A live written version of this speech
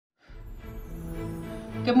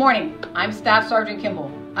Good morning, I'm Staff Sergeant Kimball.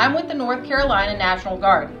 I'm with the North Carolina National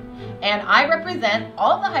Guard, and I represent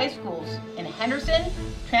all of the high schools in Henderson,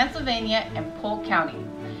 Transylvania, and Polk County.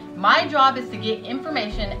 My job is to get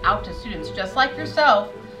information out to students just like yourself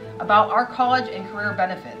about our college and career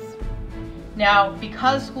benefits. Now,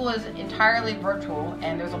 because school is entirely virtual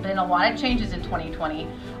and there's been a lot of changes in 2020,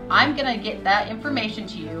 I'm going to get that information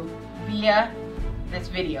to you via this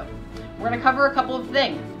video. We're going to cover a couple of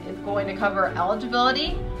things. It's going to cover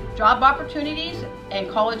eligibility, job opportunities, and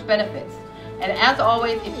college benefits. And as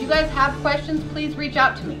always, if you guys have questions, please reach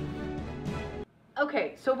out to me.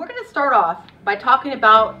 Okay, so we're going to start off by talking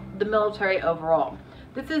about the military overall.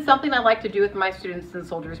 This is something I like to do with my students and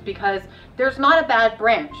soldiers because there's not a bad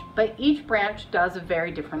branch, but each branch does a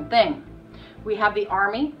very different thing. We have the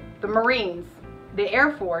Army, the Marines, the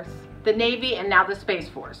Air Force, the Navy, and now the Space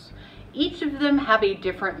Force. Each of them have a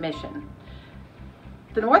different mission.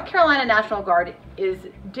 The North Carolina National Guard is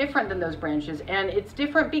different than those branches, and it's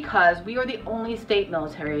different because we are the only state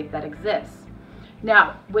military that exists.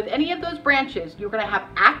 Now, with any of those branches, you're going to have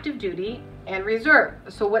active duty and reserve.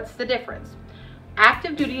 So what's the difference?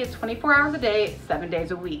 Active duty is 24 hours a day, 7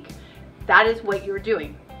 days a week. That is what you're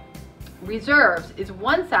doing. Reserves is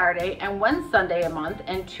 1 Saturday and 1 Sunday a month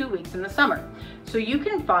and 2 weeks in the summer. So you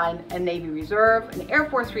can find a Navy Reserve, an Air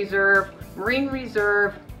Force Reserve, Marine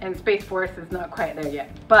Reserve, and Space Force is not quite there yet.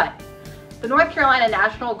 But the North Carolina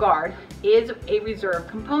National Guard is a reserve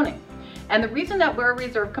component. And the reason that we're a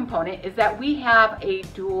reserve component is that we have a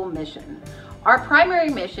dual mission. Our primary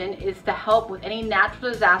mission is to help with any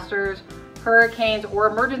natural disasters, hurricanes, or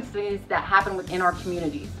emergencies that happen within our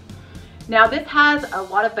communities. Now, this has a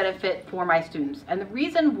lot of benefit for my students, and the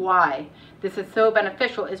reason why this is so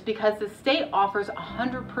beneficial is because the state offers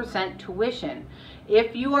 100% tuition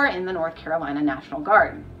if you are in the North Carolina National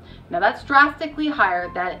Guard. Now, that's drastically higher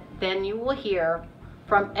than you will hear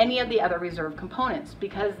from any of the other reserve components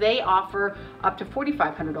because they offer up to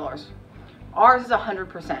 $4,500. Ours is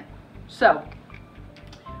 100%. So,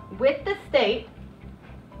 with the state,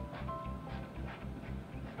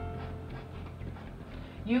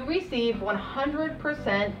 you receive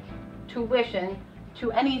 100% tuition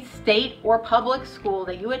to any state or public school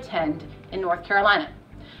that you attend in North Carolina.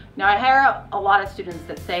 Now, I hear a lot of students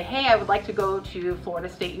that say, hey, I would like to go to Florida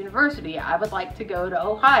State University. I would like to go to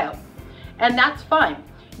Ohio. And that's fine.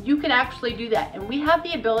 You can actually do that. And we have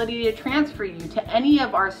the ability to transfer you to any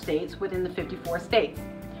of our states within the 54 states.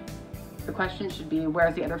 The question should be,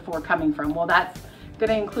 where's the other 4 coming from? Well, that's going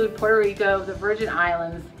to include Puerto Rico, the Virgin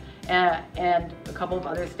Islands, and a couple of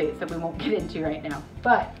other states that we won't get into right now.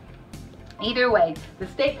 But either way, the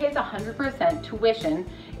state pays 100% tuition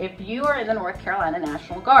if you are in the North Carolina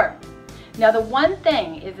National Guard. Now, the one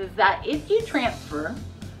thing is that if you transfer,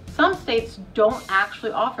 some states don't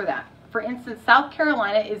actually offer that. For instance, South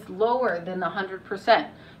Carolina is lower than the 100%.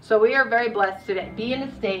 So we are very blessed to be in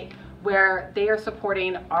a state where they are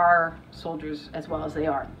supporting our soldiers as well as they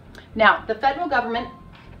are. Now, the federal government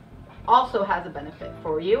also has a benefit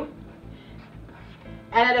for you.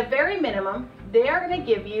 And at a very minimum, they are going to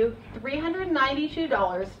give you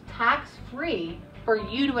 $392 tax-free for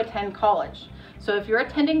you to attend college. So if you're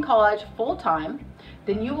attending college full-time,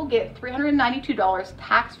 then you will get $392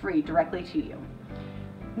 tax-free directly to you.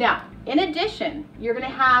 Now, in addition, you're going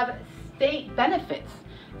to have state benefits.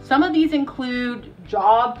 Some of these include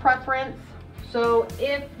job preference. So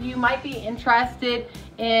if you might be interested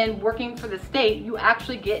in working for the state, you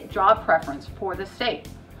actually get job preference for the state.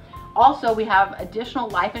 Also, we have additional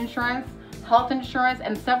life insurance, health insurance,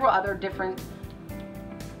 and several other different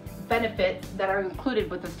benefits that are included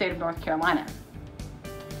with the state of North Carolina.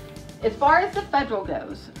 As far as the federal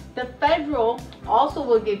goes, the federal also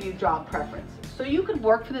will give you job preference. So you could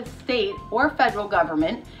work for the state or federal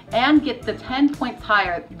government and get the 10 points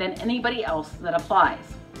higher than anybody else that applies.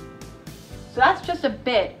 So that's just a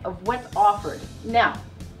bit of what's offered. Now,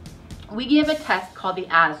 we give a test called the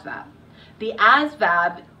ASVAB. The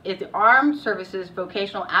ASVAB is the Armed Services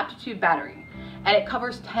Vocational Aptitude Battery, and it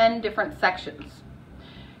covers 10 different sections.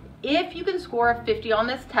 If you can score a 50 on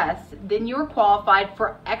this test, then you're qualified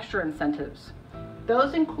for extra incentives.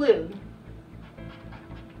 Those include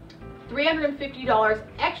 $350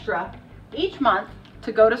 extra each month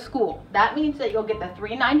to go to school. That means that you'll get the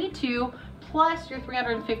 $392 plus your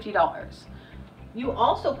 $350. You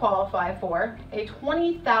also qualify for a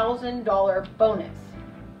 $20,000 bonus.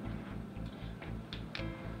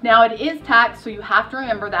 Now, it is taxed, so you have to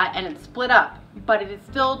remember that, and it's split up, but it is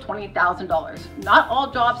still $20,000. Not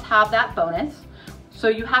all jobs have that bonus, so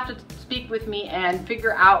you have to speak with me and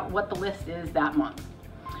figure out what the list is that month.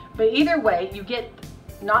 But either way, you get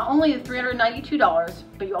not only the $392,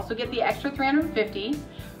 but you also get the extra $350,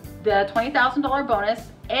 the $20,000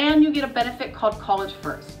 bonus, and you get a benefit called College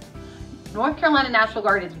First. North Carolina National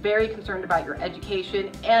Guard is very concerned about your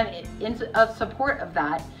education, and in support of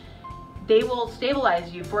that, they will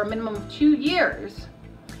stabilize you for a minimum of 2 years.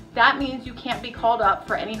 That means you can't be called up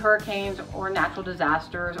for any hurricanes or natural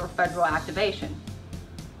disasters or federal activation.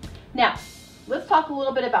 Now, let's talk a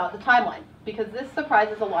little bit about the timeline, because this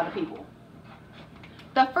surprises a lot of people.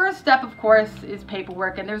 The first step, of course, is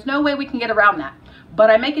paperwork, and there's no way we can get around that, but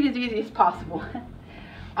I make it as easy as possible.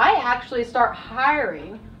 I actually start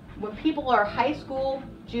hiring when people are high school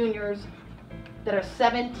juniors that are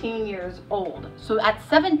 17 years old. So at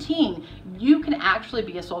 17, you can actually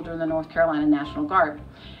be a soldier in the North Carolina National Guard.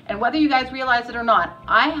 And whether you guys realize it or not,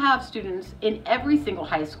 I have students in every single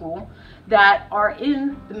high school that are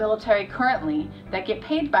in the military currently, that get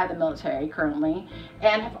paid by the military currently,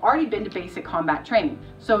 and have already been to basic combat training.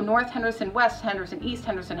 So North Henderson, West Henderson, East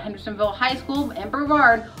Henderson, Hendersonville High School, and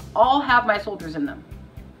Brevard all have my soldiers in them.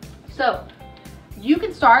 So you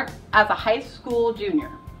can start as a high school junior.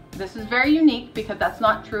 This is very unique because that's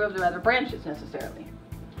not true of the other branches necessarily.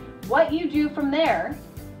 What you do from there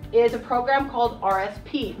is a program called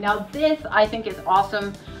RSP. Now this I think is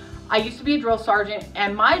awesome. I used to be a drill sergeant,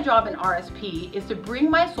 and my job in RSP is to bring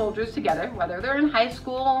my soldiers together, whether they're in high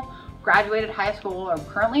school, graduated high school, or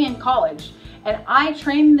currently in college, and I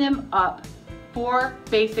train them up for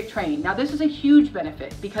basic training. Now this is a huge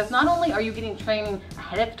benefit because not only are you getting training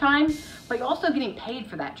ahead of time, but you're also getting paid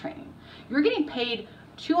for that training. You're getting paid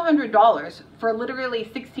 $200 for literally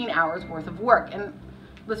 16 hours worth of work. And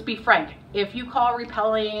let's be frank, if you call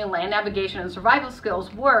rappelling, land navigation, and survival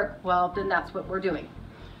skills work, well, then that's what we're doing.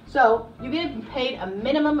 So you get paid a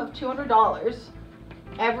minimum of $200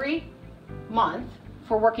 every month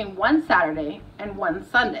for working one Saturday and one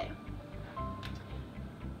Sunday.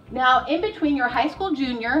 Now, in between your high school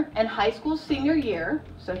junior and high school senior year,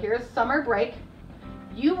 so here's summer break,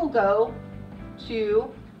 you will go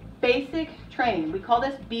to basic training. We call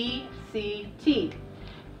this BCT.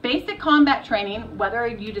 Basic combat training, whether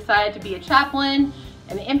you decide to be a chaplain,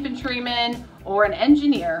 an infantryman, or an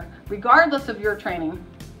engineer, regardless of your training,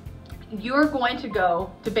 you're going to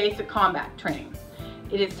go to basic combat training.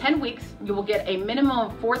 It is 10 weeks. You will get a minimum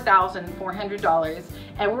of $4,400,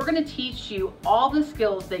 and we're going to teach you all the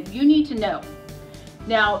skills that you need to know.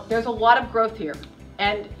 Now, there's a lot of growth here,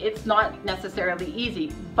 and it's not necessarily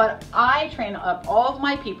easy, but I train up all of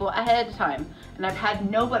my people ahead of time, and I've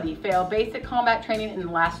had nobody fail basic combat training in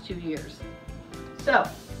the last 2 years. So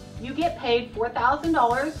you get paid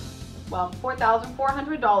 $4,000, well,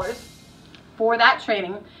 $4,400 for that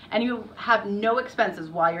training, and you have no expenses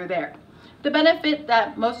while you're there. The benefit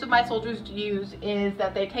that most of my soldiers use is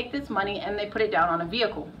that they take this money and they put it down on a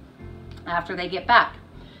vehicle after they get back.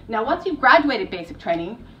 Now, once you've graduated basic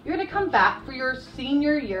training, you're going to come back for your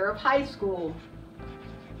senior year of high school.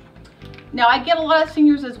 Now, I get a lot of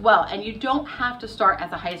seniors as well, and you don't have to start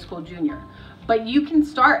as a high school junior, but you can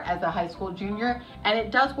start as a high school junior, and it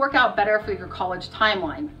does work out better for your college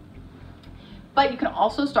timeline. But you can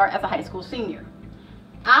also start as a high school senior.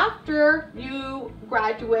 After you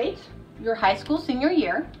graduate your high school senior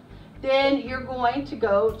year, then you're going to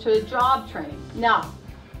go to job training. Now,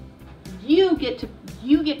 you get to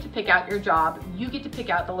pick out your job. You get to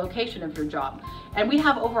pick out the location of your job. And we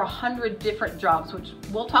have over 100 different jobs, which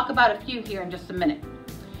we'll talk about a few here in just a minute.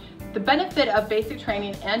 The benefit of basic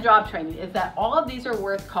training and job training is that all of these are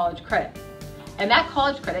worth college credit. And that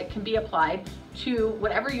college credit can be applied to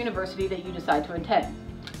whatever university that you decide to attend.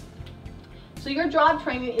 So your job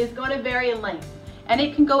training is going to vary in length, and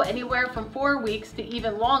it can go anywhere from 4 weeks to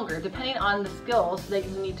even longer, depending on the skills that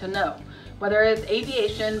you need to know. Whether it's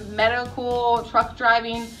aviation, medical, truck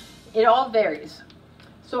driving, it all varies.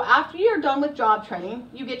 So after you're done with job training,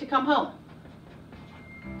 you get to come home.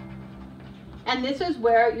 And this is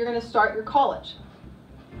where you're going to start your college.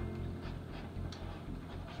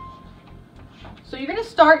 So you're going to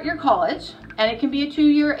start your college, and it can be a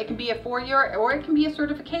 2-year, it can be a 4-year, or it can be a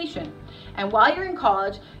certification. And while you're in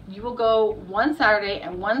college, you will go one Saturday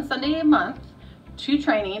and one Sunday a month to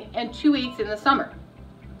training and 2 weeks in the summer.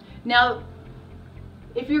 Now,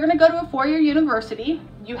 if you're going to go to a 4-year university,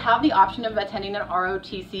 you have the option of attending an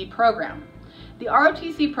ROTC program. The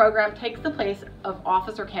ROTC program takes the place of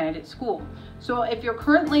officer candidate school. So if you're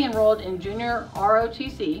currently enrolled in junior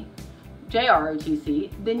ROTC,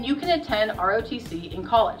 JROTC, then you can attend ROTC in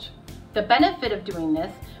college. The benefit of doing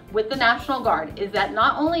this with the National Guard is that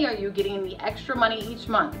not only are you getting the extra money each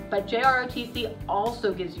month, but JROTC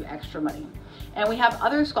also gives you extra money. And we have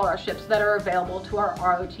other scholarships that are available to our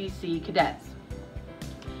ROTC cadets.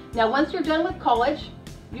 Now, once you're done with college,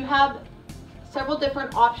 you have several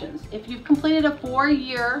different options. If you've completed a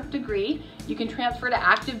 4-year degree, you can transfer to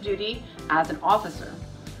active duty as an officer.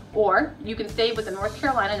 Or you can stay with the North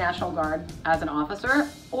Carolina National Guard as an officer,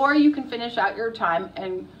 or you can finish out your time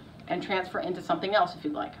and transfer into something else if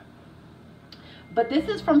you'd like. But this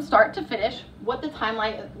is from start to finish what the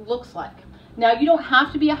timeline looks like. Now, you don't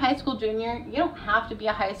have to be a high school junior, you don't have to be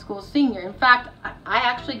a high school senior. In fact, I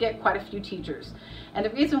actually get quite a few teachers. And the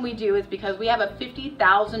reason we do is because we have a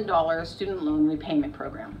 $50,000 student loan repayment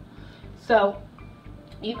program. So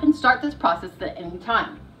you can start this process at any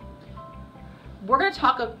time. We're going to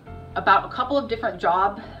talk about a couple of different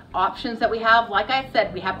job options that we have. Like I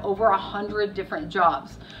said, we have over 100 different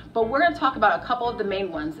jobs, but we're going to talk about a couple of the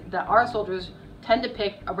main ones that our soldiers tend to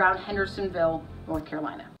pick around Hendersonville, North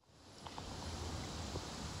Carolina.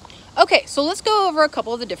 Okay, so let's go over a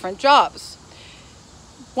couple of the different jobs.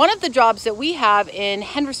 One of the jobs that we have in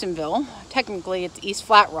Hendersonville, technically it's East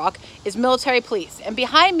Flat Rock, is military police. And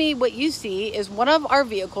behind me, what you see is one of our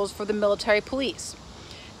vehicles for the military police.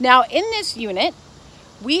 Now, in this unit,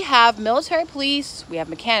 we have military police, we have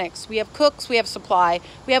mechanics, we have cooks, we have supply,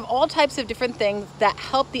 we have all types of different things that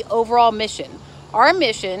help the overall mission. Our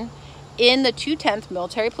mission in the 210th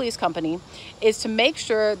Military Police Company is to make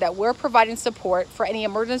sure that we're providing support for any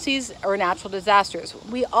emergencies or natural disasters.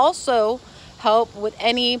 We also help with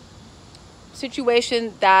any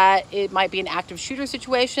situation that it might be an active shooter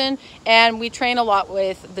situation, and we train a lot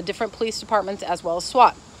with the different police departments as well as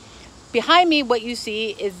SWAT. Behind me, what you see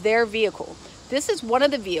is their vehicle. This is one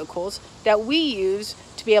of the vehicles that we use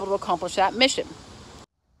to be able to accomplish that mission.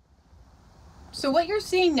 So what you're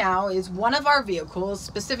seeing now is one of our vehicles,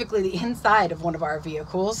 specifically the inside of one of our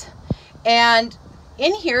vehicles. And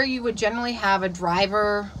in here, you would generally have a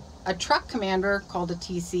driver, a truck commander called a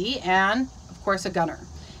TC, and of course a gunner.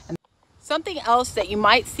 And something else that you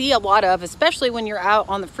might see a lot of, especially when you're out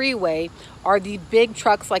on the freeway, are the big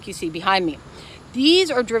trucks like you see behind me.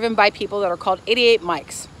 These are driven by people that are called 88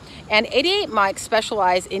 Mikes. And 88 Mikes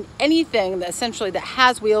specialize in anything that essentially that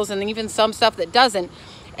has wheels, and even some stuff that doesn't.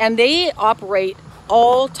 And they operate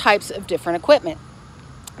all types of different equipment.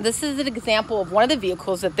 This is an example of one of the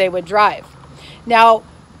vehicles that they would drive. Now,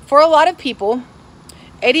 for a lot of people,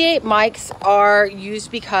 88 Mikes are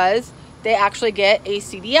used because they actually get a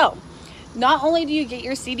CDL. Not only do you get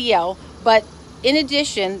your CDL, but in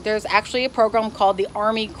addition, there's actually a program called the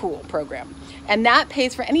Army Cool program. And that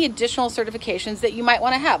pays for any additional certifications that you might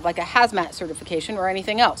want to have, like a hazmat certification or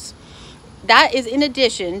anything else. That is in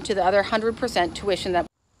addition to the other 100% tuition that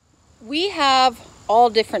we have. All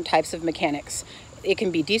different types of mechanics. It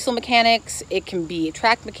can be diesel mechanics, it can be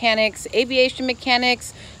track mechanics, aviation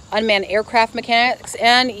mechanics, unmanned aircraft mechanics,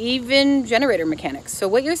 and even generator mechanics. So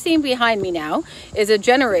what you're seeing behind me now is a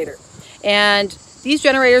generator. And these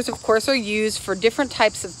generators, of course, are used for different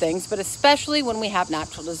types of things, but especially when we have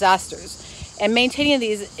natural disasters. And maintaining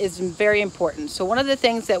these is very important. So one of the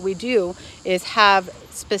things that we do is have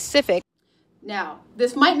specific. Now,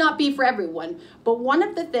 this might not be for everyone, but one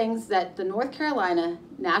of the things that the North Carolina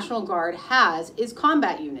National Guard has is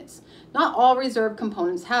combat units. Not all reserve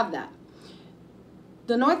components have that.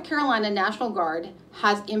 The North Carolina National Guard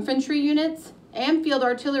has infantry units and field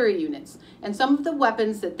artillery units. And some of the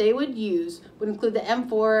weapons that they would use would include the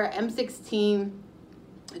M4, M16,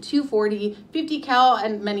 240, 50 cal,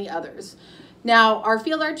 and many others. Now, our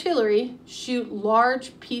field artillery shoot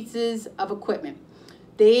large pieces of equipment.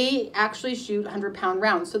 They actually shoot 100-pound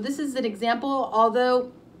rounds. So this is an example,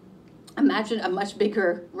 although imagine a much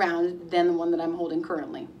bigger round than the one that I'm holding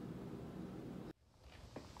currently.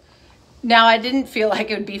 Now, I didn't feel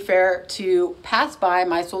like it would be fair to pass by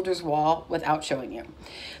my soldiers' wall without showing you.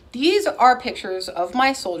 These are pictures of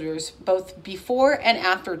my soldiers both before and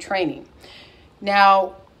after training.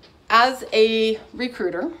 Now, as a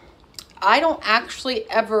recruiter, I don't actually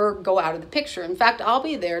ever go out of the picture. In fact, I'll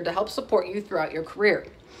be there to help support you throughout your career.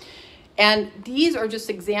 And these are just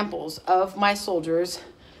examples of my soldiers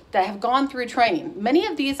that have gone through training. Many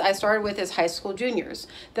of these I started with as high school juniors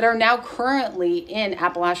that are now currently in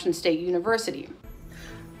Appalachian State University.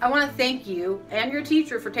 I want to thank you and your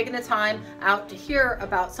teacher for taking the time out to hear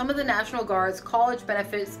about some of the National Guard's college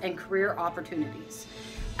benefits and career opportunities.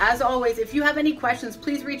 As always, if you have any questions,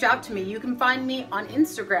 please reach out to me. You can find me on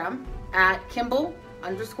Instagram at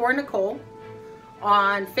Kimball_Nicole,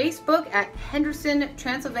 on Facebook at Henderson,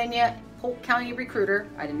 Transylvania, Polk County Recruiter.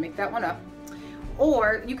 I didn't make that one up.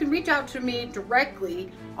 Or you can reach out to me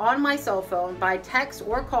directly on my cell phone by text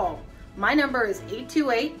or call. My number is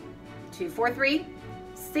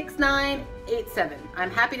 828-243-6987.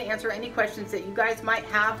 I'm happy to answer any questions that you guys might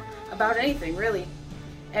have about anything, really.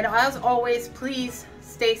 And as always, please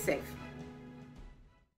stay safe.